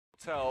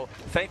Tell.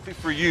 Thankfully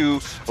for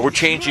you, we're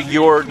changing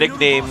your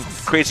nickname,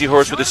 Crazy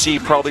Horse with a C,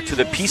 probably to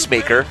the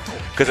Peacemaker,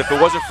 because if it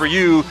wasn't for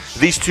you,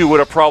 these two would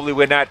have probably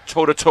went at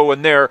toe-to-toe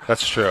in there.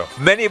 That's true.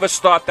 Many of us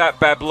thought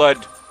that Bad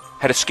Blood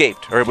had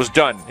escaped, or it was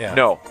done. Yeah.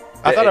 No.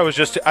 I thought I was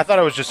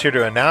just here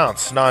to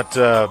announce, not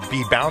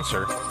be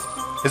bouncer.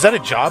 Is that a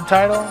job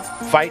title?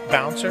 Fight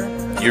bouncer?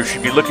 You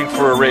should be looking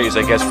for a raise,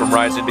 I guess, from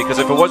RIZIN, because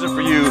if it wasn't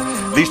for you,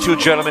 these two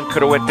gentlemen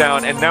could have went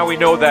down, and now we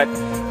know that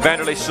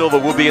Vanderlei Silva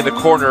will be in the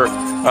corner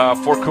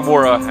for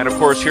Kimura. And of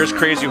course, here's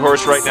Crazy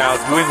Horse right now,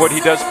 doing what he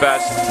does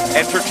best,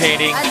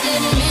 entertaining,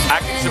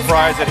 acting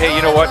surprised that, hey,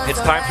 you know what, it's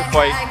time to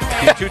fight.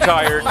 He's too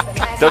tired,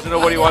 doesn't know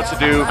what he wants to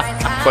do.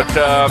 But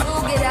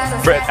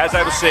as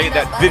I was saying,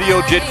 that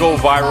video did go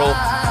viral.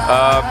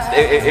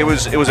 It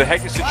was a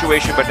hectic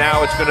situation, but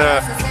now it's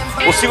gonna.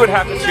 We'll see what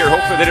happens here.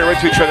 Hopefully they didn't run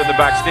to each other in the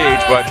backstage.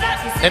 But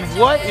and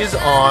what is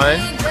on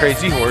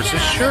Crazy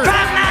Horse's shirt?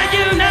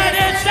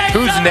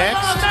 Who's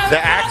next? The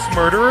Axe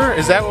Murderer?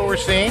 Is that what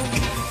we're seeing?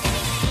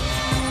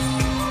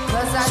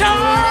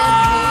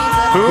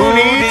 Who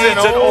needs an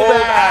old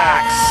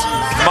axe?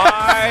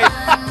 My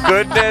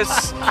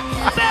goodness.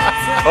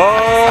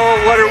 Oh,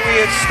 what are we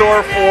in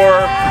store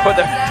for? When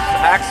the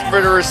Axe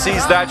Murderer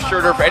sees that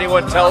shirt, or if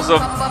anyone tells him,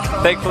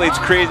 thankfully it's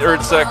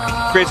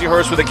Crazy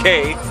Horse with a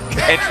K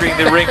entering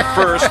the ring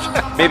first.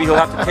 Maybe he'll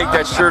have to take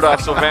that shirt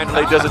off so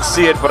Vanderlei doesn't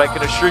see it, but I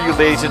can assure you,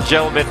 ladies and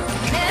gentlemen,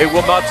 it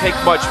will not take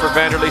much for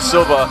Vanderlei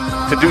Silva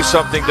to do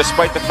something,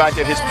 despite the fact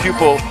that his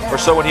pupil, or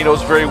someone he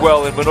knows very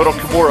well, in Minoru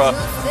Kimura,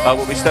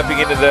 will be stepping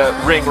into the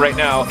ring right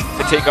now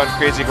to take on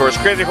Crazy Horse.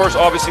 Crazy Horse,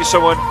 obviously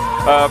someone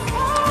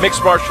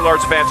mixed martial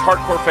arts fans,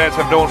 hardcore fans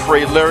have known for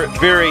a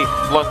very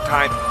long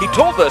time. He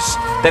told us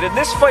that in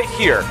this fight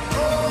here,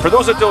 for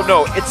those that don't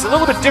know, it's a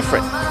little bit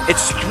different.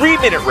 It's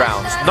 3-minute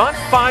rounds, not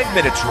 5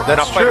 minutes.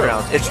 Not 5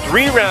 rounds. It's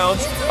 3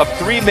 rounds of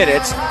 3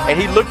 minutes, and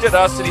he looked at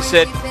us and he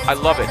said, "I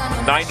love it.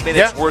 9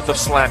 minutes worth of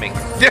slamming."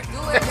 Yeah,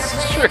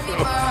 that's true.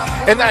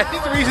 And I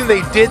think the reason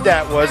they did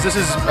that was this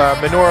is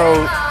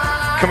Minoru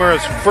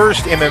Kimura's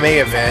first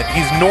MMA event.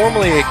 He's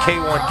normally a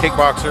K1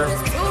 kickboxer,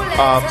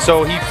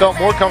 so he felt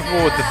more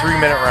comfortable with the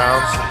 3-minute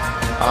rounds.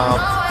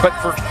 But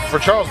for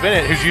Charles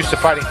Bennett, who's used to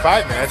fighting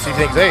 5 minutes, he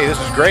thinks, hey, this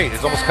is great.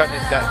 It's almost cutting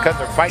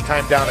their fight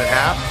time down in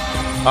half.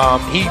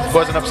 He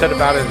wasn't upset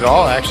about it at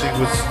all. Actually,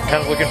 was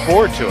kind of looking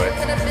forward to it.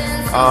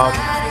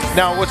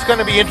 Now, what's going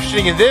to be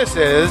interesting in this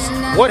is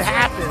what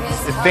happens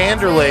if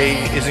Vanderlei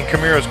is in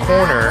Kimura's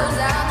corner.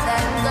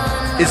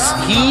 Is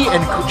he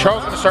and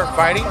Charles going to start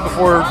fighting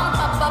before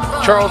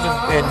Charles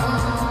and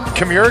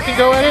Kimura can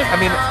go at it? I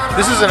mean,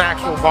 this is an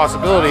actual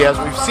possibility, as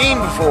we've seen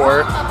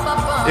before.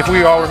 If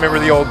we all remember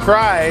the old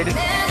Pride.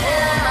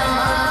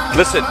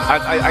 Listen,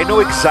 I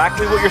know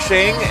exactly what you're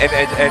saying,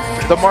 and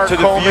the Mark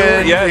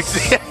Coleman,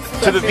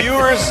 to the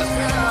viewers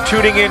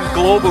tuning in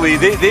globally,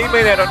 they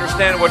may not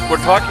understand what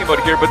we're talking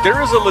about here, but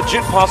there is a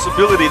legit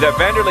possibility that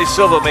Vanderlei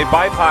Silva may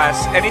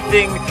bypass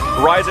anything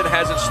RIZIN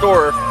has in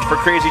store for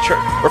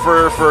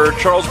for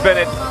Charles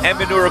Bennett and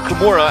Minoru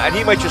Kimura, and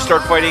he might just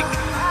start fighting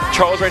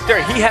Charles right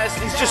there.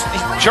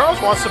 Charles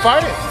wants to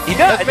fight him. He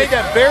does. That's made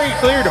that very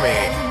clear to me.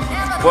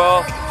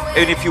 Well,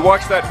 and if you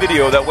watch that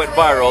video that went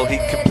viral, he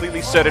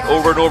completely said it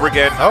over and over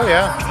again. Oh,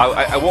 yeah.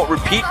 I won't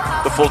repeat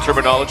the full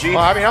terminology,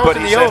 well, I mean, but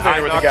he said, I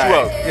knocked you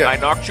out. Yeah. I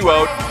knocked you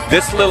out.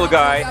 This little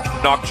guy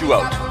knocked you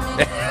out.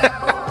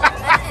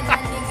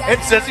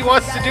 And says he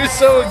wants to do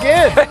so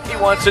again. He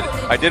wants it.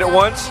 I did it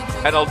once,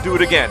 and I'll do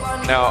it again.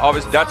 Now,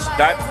 obviously, that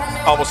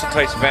almost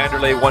enticed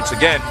Vanderlei once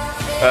again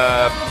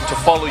to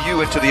follow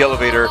you into the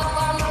elevator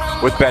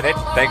with Bennett.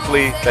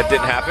 Thankfully, that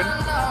didn't happen.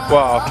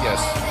 Well, yes,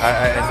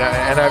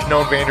 and I've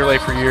known Vanderlei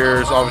for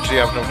years.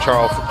 Obviously, I've known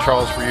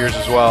Charles for years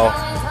as well.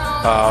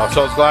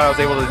 So I was glad I was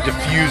able to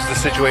diffuse the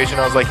situation.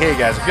 I was like, hey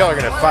guys, if y'all are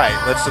going to fight,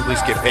 let's at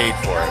least get paid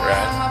for it,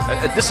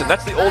 right? Listen,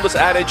 that's the oldest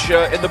adage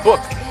in the book.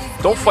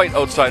 Don't fight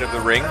outside of the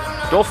ring.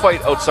 Don't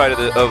fight outside of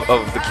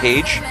the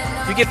cage.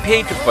 You get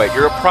paid to fight.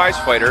 You're a prize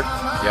fighter.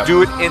 Yep.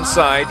 Do it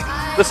inside.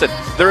 Listen,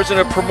 there isn't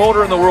a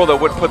promoter in the world that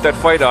wouldn't put that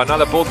fight on. Now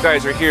that both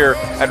guys are here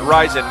at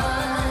RIZIN,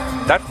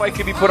 that fight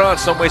can be put on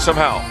some way,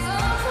 somehow.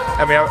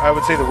 I mean, I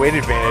would say the weight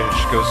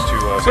advantage goes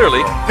to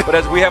clearly, but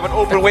as we have an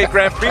open weight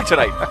Grand Prix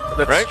tonight,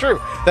 that's right?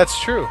 True. That's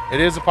true. It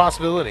is a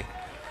possibility.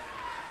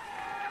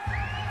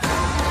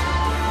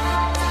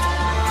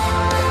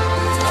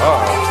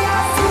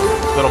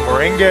 Little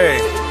merengue.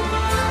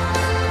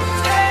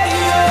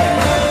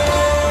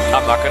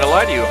 I'm not going to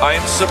lie to you. I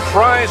am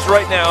surprised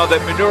right now that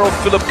Minoru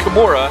Philip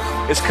Kimura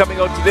is coming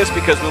out to this,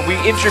 because when we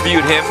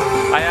interviewed him,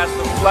 I asked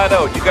him flat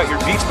out, you got your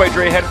Beats by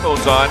Dre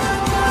headphones on.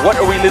 What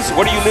are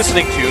you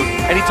listening to?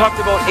 And he talked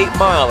about 8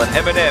 Mile and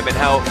Eminem and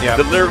how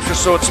the lyrics are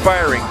so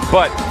inspiring.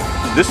 But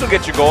this will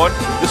get you going.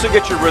 This will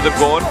get your rhythm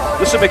going.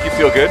 This will make you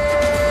feel good.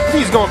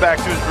 He's going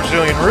back to his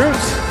Brazilian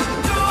roots.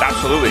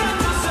 Absolutely.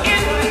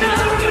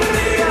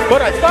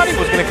 But I thought he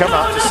was going to come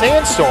out to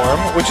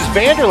Sandstorm, which is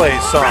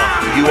Vanderlei's song.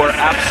 You are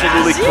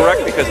absolutely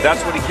correct, because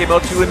that's what he came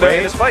out to in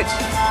his fights.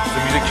 Is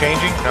the music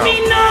changing? No.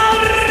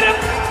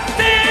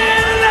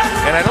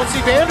 And I don't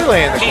see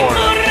Vanderlei in the corner.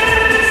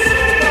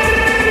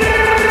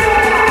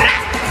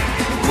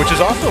 which is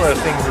also a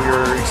thing we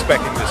were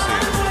expecting to see.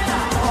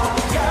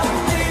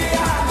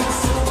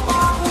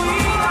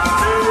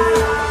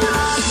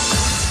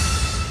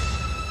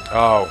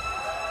 Oh,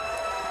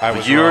 I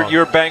was wrong.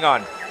 You're bang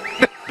on.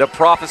 The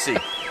prophecy.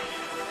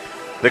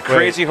 The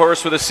crazy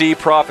horse with a C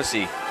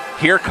prophecy.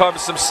 Here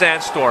comes some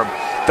sandstorm.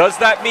 Does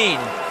that mean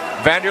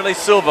Vanderlei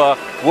Silva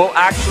will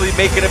actually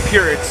make an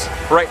appearance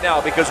right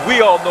now? Because we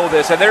all know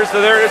this, and there it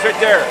is right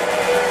there.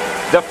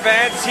 The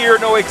fans here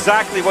know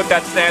exactly what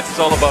that stance is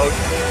all about,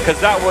 because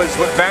that was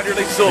what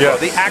Vanderlei Silva,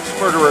 the axe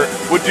murderer,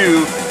 would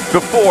do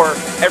before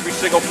every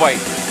single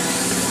fight.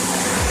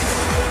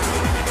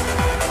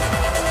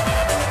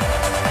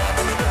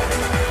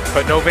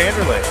 But no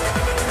Vanderlei.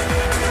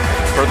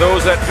 For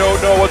those that don't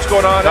know what's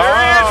going on, there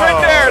he is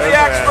right there, the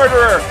axe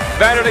murderer,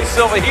 Vanderlei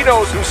Silva. He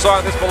knows whose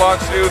song this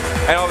belongs to,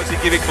 and obviously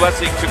giving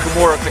blessing to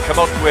Kimura to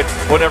come out to it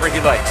whenever he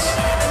likes.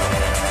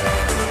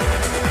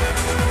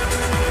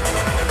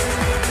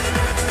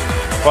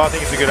 Well, I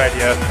think it's a good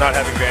idea not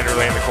having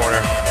Vanderlei in the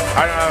corner.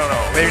 I don't know,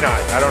 maybe not.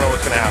 I don't know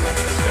what's going to happen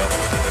still.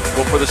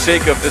 Well, for the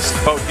sake of this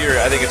bout here,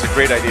 I think it's a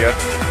great idea.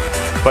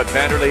 But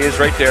Vanderlei is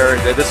right there.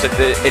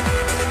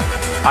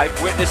 I've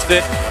witnessed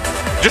it.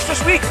 Just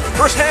this week,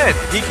 firsthand,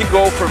 he can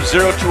go from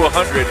 0 to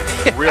 100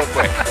 real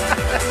quick.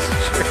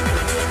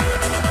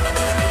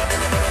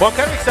 Well, I'm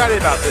kind of excited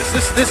about this.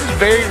 This is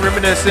very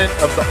reminiscent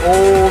of the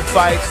old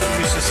fights that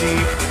we used to see.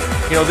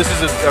 You know, this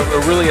is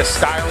really a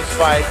styles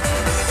fight.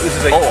 This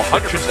is a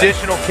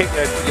traditional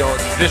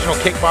traditional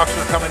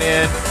kickboxer coming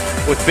in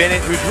with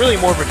Bennett, who's really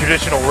more of a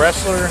traditional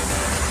wrestler.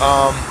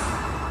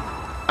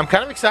 I'm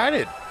kind of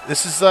excited.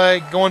 This is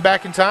going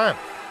back in time.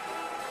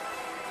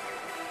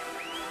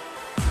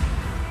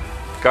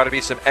 Got to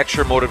be some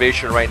extra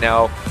motivation right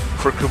now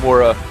for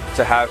Kimura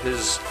to have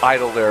his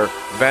idol there,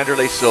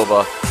 Vanderlei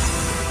Silva,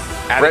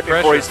 right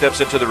before he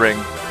steps into the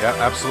ring. Yeah,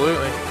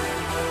 absolutely.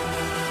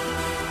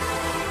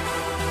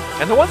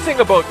 And the one thing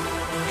about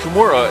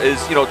Kimura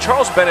is, you know,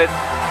 Charles Bennett,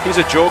 he's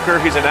a joker,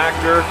 he's an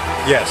actor.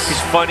 Yes. He's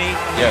funny.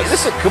 Yes.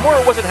 Listen,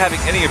 Kimura wasn't having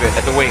any of it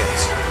at the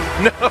weigh-ins.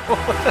 No.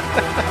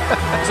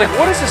 It's like,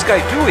 what is this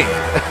guy doing?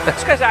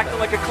 This guy's acting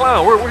like a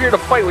clown. We're here to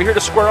fight. We're here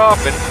to square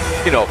off. And,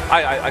 you know,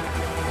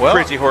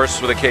 Crazy Horse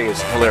with a K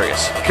is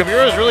hilarious.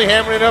 Kimura's really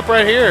hammering it up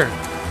right here.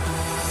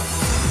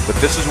 But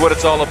this is what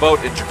it's all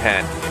about in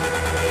Japan.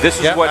 This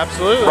is what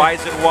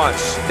RIZIN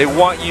wants. They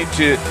want you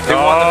to, they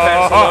want the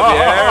fans to love you.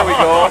 There we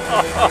go.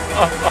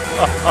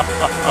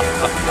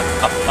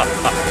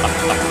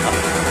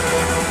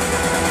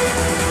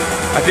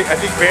 I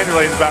think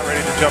Vanderlei's about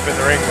ready to jump in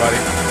the ring, buddy.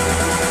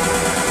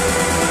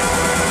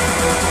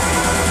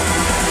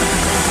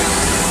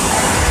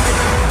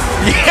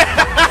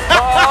 Yeah!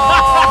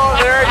 Oh,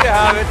 there you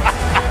have it.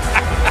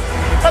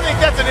 I think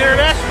that's an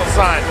international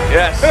sign.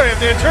 Yes. I don't have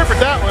to interpret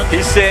that one.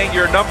 He's saying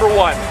you're number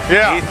one.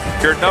 Yeah.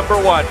 You're number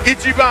one.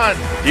 Ichiban.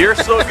 You're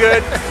so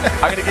good.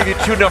 I'm going to give you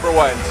 2 number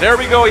ones. There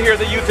we go here.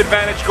 The youth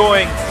advantage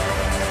going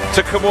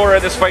to Kimura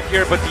in this fight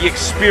here, but the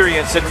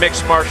experience in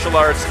mixed martial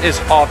arts is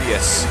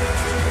obvious.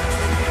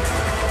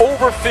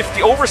 Over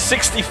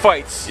 60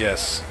 fights.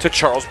 Yes. To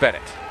Charles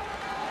Bennett.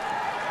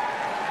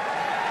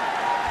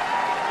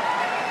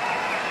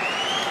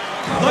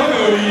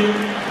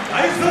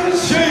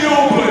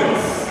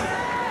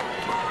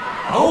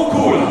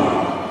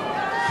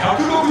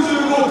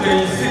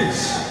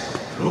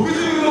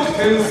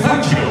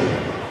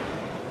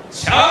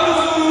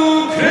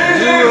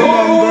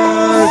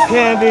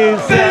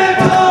 Candies.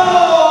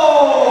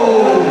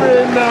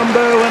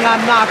 Remember when I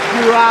knocked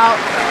you out?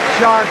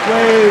 Shark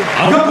Wave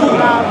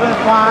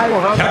 2005.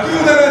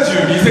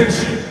 172センチ、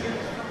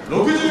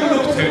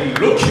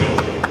66.6 キロ。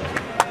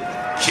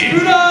木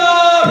村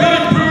フィリ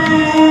ップ・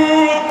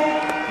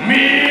ミ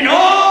ノ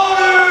ル。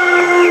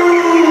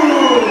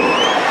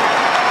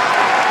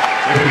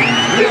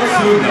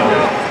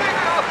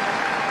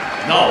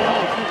なお、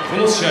こ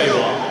の試合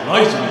は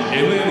RIZIN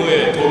MMA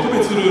特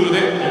別ルールで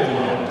行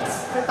われます。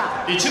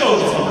1ラウン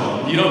ド3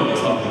分、2ラウンド3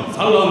分、3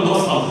ラウンド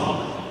3分。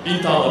イン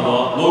ターバル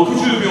は60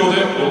秒で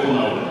行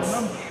われま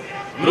す。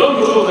グラウン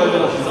ド状態で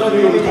の膝に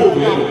よる頭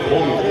部への攻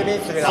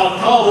撃、サッ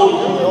カーボ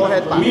ール、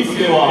踏みつ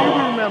けは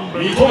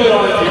認めら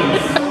れていま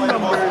す。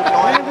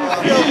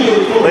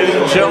Ladies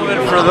and gentlemen,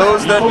 for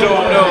those that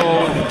don't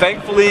know,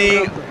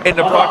 thankfully in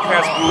the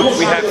broadcast booth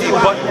we have a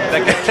button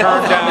that can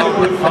turn down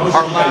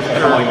our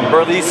laughter,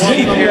 or at least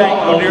Keith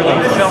Haring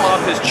nearly fell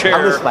off his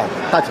chair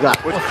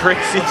with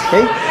Crazy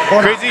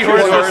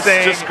Horse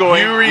saying, just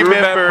going, you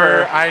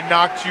remember I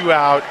knocked you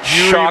out,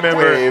 you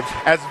remember.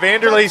 As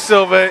Vanderlei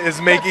Silva is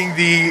making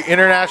the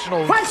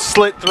international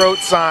slit throat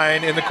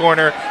sign in the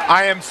corner,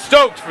 I am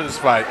stoked for this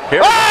fight.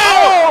 Here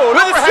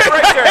overhead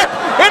right there.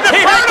 In the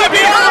front of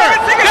the arm!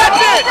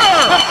 That's it!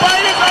 The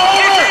fight is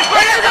over!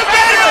 Here's the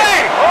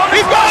Vanderlei!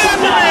 He's going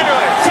after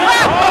Vanderlei!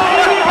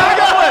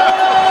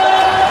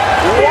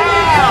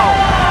 Wow!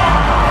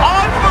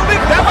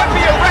 Unbelievable! That might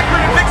be a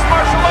record in mixed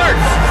martial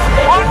arts.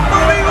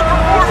 Unbelievable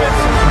performance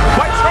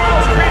by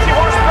Charles Crazy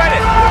Horse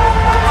Bennett.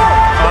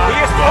 He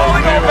is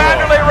calling on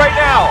Vanderlei right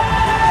now.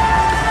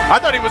 I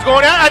thought he was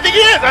going out. I think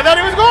he is. I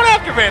thought he was going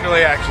after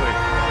Vanderlei, actually.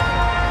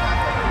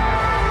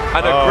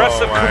 An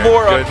aggressive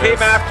Kimura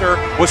came after,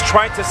 was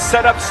trying to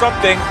set up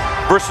something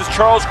versus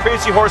Charles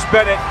Crazy Horse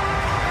Bennett.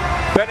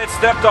 Bennett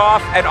stepped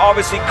off and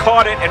obviously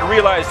caught it and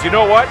realized, you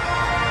know what?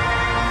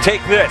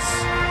 Take this.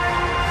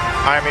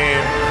 I mean,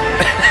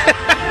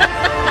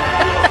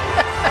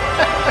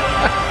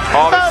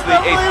 obviously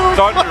a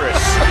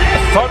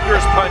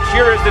thunderous punch.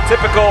 Here is the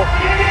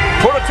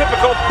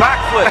prototypical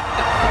backflip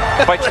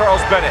by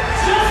Charles Bennett.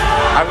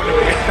 I'm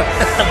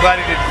glad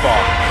he didn't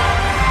fall.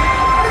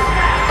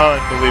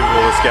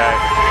 Unbelievable, this guy.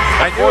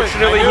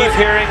 Unfortunately, Heath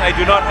Herring, I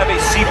do not have a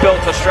seatbelt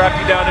to strap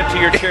you down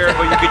into your chair,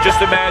 but you can just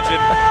imagine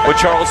what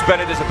Charles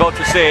Bennett is about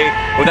to say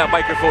when that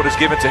microphone is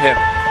given to him.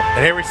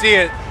 And here we see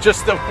it,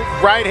 just the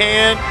right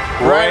hand,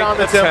 right on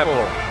the temple.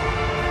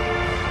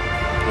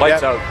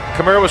 Lights out.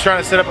 Kimura was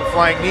trying to set up a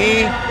flying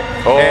knee.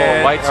 Oh,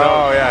 lights out.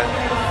 Oh, yeah.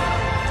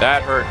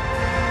 That hurt.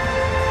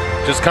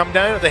 Just come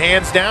down with the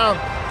hands down.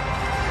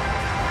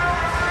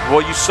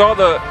 Well, you saw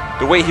the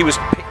way he was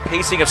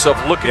pacing himself,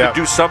 looking to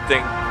do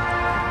something.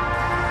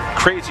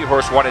 Crazy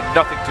Horse wanted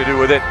nothing to do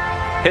with it.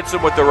 Hits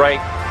him with the right,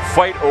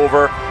 fight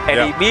over, and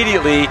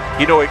immediately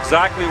you know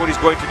exactly what he's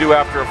going to do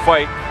after a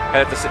fight,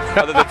 and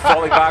other than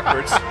falling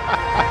backwards.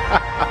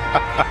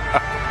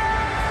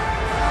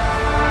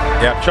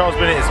 Yeah, Charles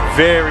Bennett is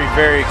very,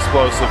 very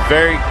explosive,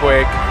 very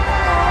quick.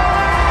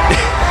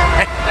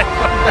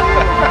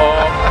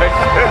 Oh my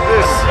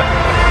goodness.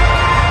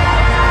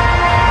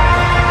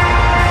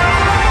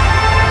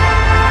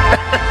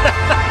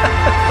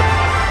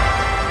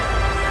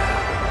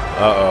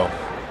 Uh-oh.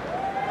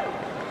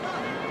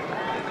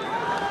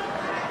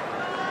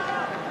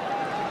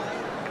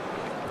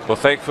 Well,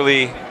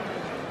 thankfully,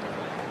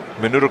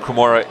 Minoru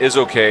Kimura is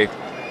okay.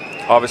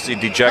 Obviously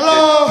dejected.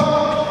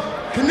 Hello.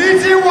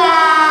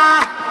 Konnichiwa.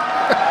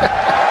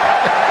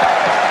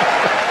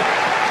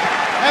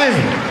 Hey,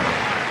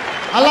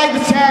 I like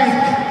the tag.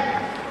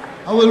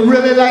 I would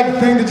really like to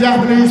thank the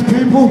Japanese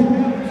people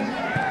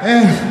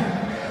and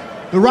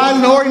the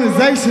RIZIN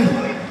organization.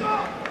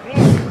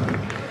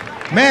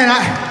 Man,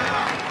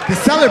 the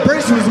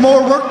celebration was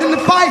more work than the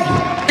fight.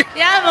 い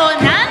やも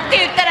うなんて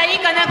言ったらいい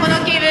かなこ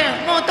の気分。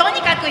もうと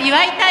にかく祝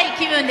いたい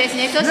気分です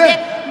ね。そして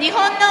日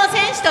本の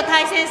選手と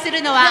対戦す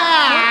るのは本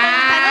当に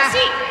楽し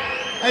い。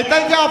 Hey,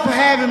 thank y'all for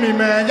having me,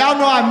 man. Y'all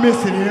know I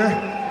miss it here.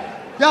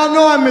 Y'all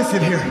know I miss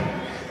it here.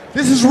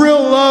 This is real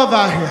love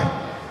out here.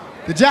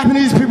 The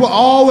Japanese people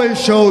always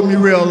showed me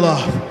real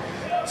love.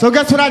 So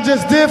guess what I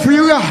just did for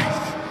you guys?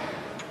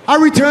 I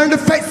returned to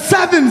face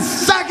 7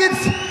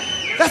 seconds.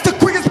 That's the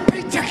quickest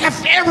paycheck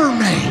I've ever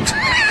made.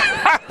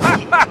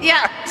 い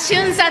や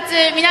瞬殺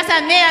皆さ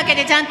ん目開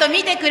けてちゃんと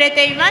見てくれ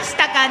ていまし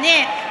たか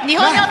ね。日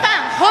本のファン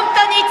本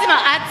当にいつも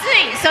熱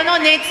いその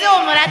熱を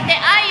もらって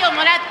愛を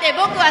もらって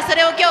僕はそ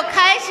れを今日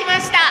返しま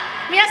した。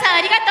皆さん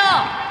ありがと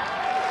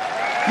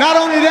う。 Not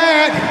only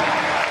that,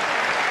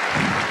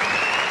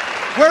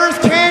 where's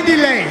Candy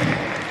Lay?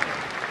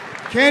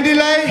 Candy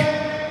Lay?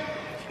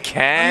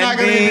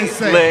 Candy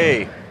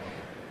Lay.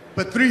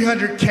 But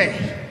 300K.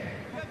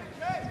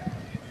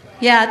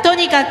 いやと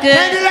にかく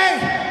Candy Lay,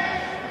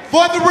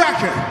 for the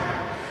record,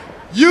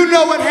 you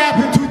know what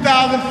happened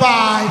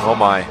 2005. Oh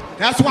my.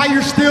 That's why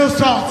you're still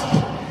salty.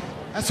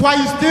 That's why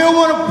you still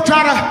want to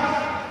try to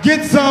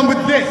get some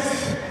with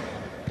this.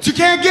 But you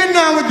can't get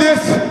none with this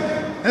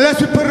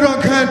unless we put it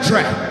on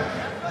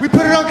contract. We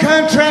put it on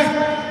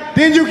contract,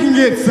 then you can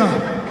get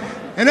some.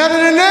 And other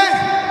than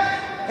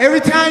that, every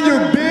time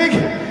your big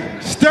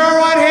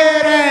steroid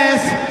head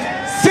ass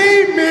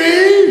see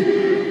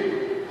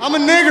me, I'm a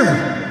nigger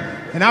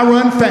and I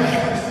run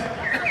fast.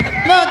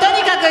 もうとに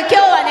かく今日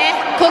はね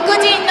黒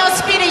人の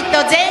スピリッ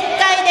ト全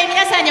開で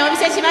皆さんにお見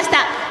せしまし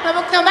た、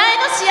僕の前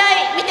の試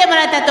合見ても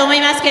らったと思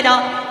いますけど、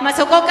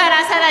そこか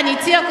らさらに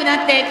強く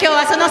なって今日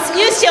はその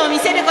勇姿を見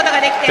せること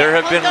ができて There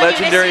have been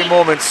legendary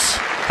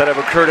moments that have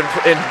occurred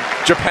in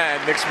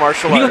Japan mixed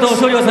martial arts. 見事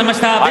勝利をされま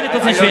したベネッ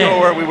ト選手へ I don't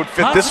know where we would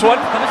fit this one,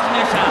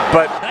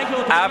 but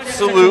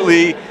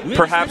absolutely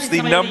perhaps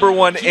the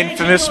 #1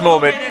 infamous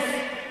moment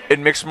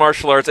in mixed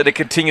martial arts, and it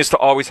continues to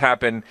always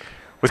happen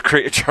with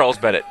Charles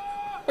Bennett.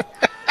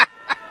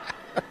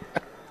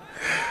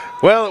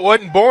 Well, it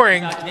wasn't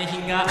boring. I'm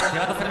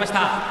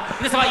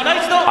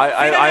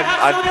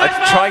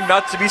trying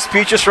not to be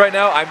speechless right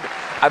now.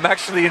 I'm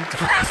actually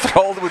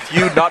enthralled with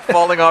you not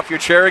falling off your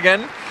chair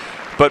again.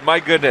 But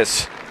my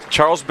goodness,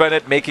 Charles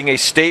Bennett making a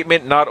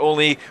statement not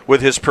only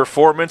with his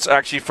performance,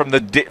 actually from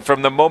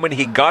the moment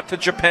he got to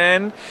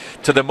Japan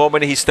to the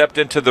moment he stepped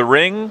into the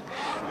ring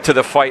to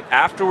the fight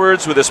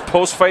afterwards with his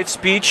post-fight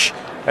speech.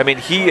 I mean,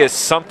 he is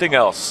something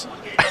else.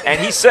 And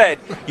he said,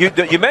 you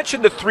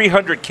mentioned the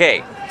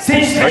 300K.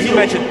 Or he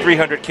mentioned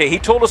 300K. He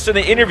told us in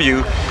the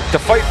interview, to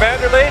fight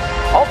Vanderlei,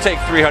 I'll take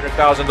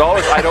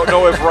 $300,000. I don't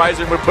know if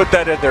RIZIN would put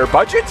that in their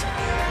budget,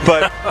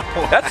 but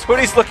that's what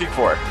he's looking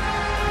for.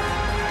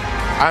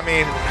 I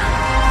mean,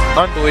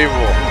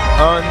 unbelievable.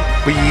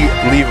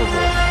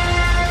 Unbelievable.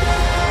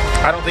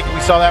 I don't think we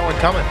saw that one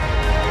coming.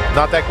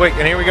 Not that quick.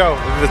 And here we go.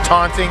 The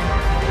taunting.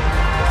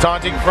 The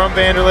taunting from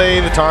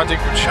Vanderlei. The taunting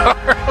from Charles.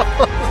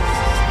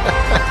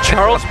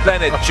 Charles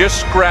Bennett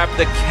just grabbed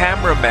the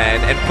cameraman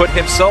and put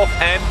himself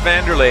and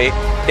Vanderlei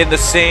in the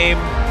same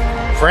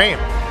frame.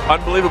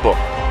 Unbelievable.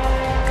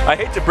 I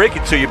hate to break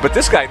it to you, but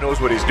this guy knows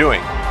what he's doing.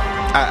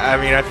 I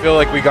mean, I feel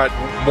like we got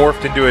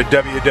morphed into a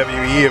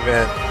WWE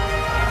event.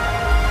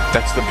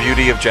 That's the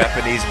beauty of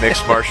Japanese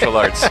mixed martial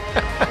arts.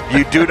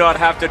 You do not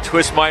have to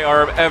twist my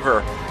arm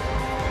ever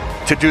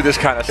to do this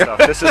kind of stuff.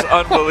 This is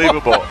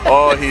unbelievable.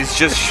 Oh, he's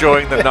just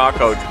showing the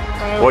knockout,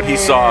 what he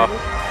saw.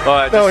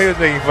 No, he was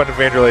making fun of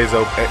Vanderlei's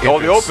open. Oh,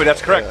 the open,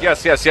 that's correct.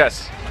 Yes, yes,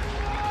 yes.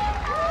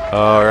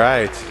 All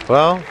right.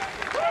 Well. 1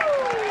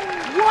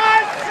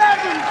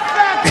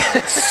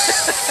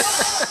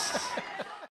 second.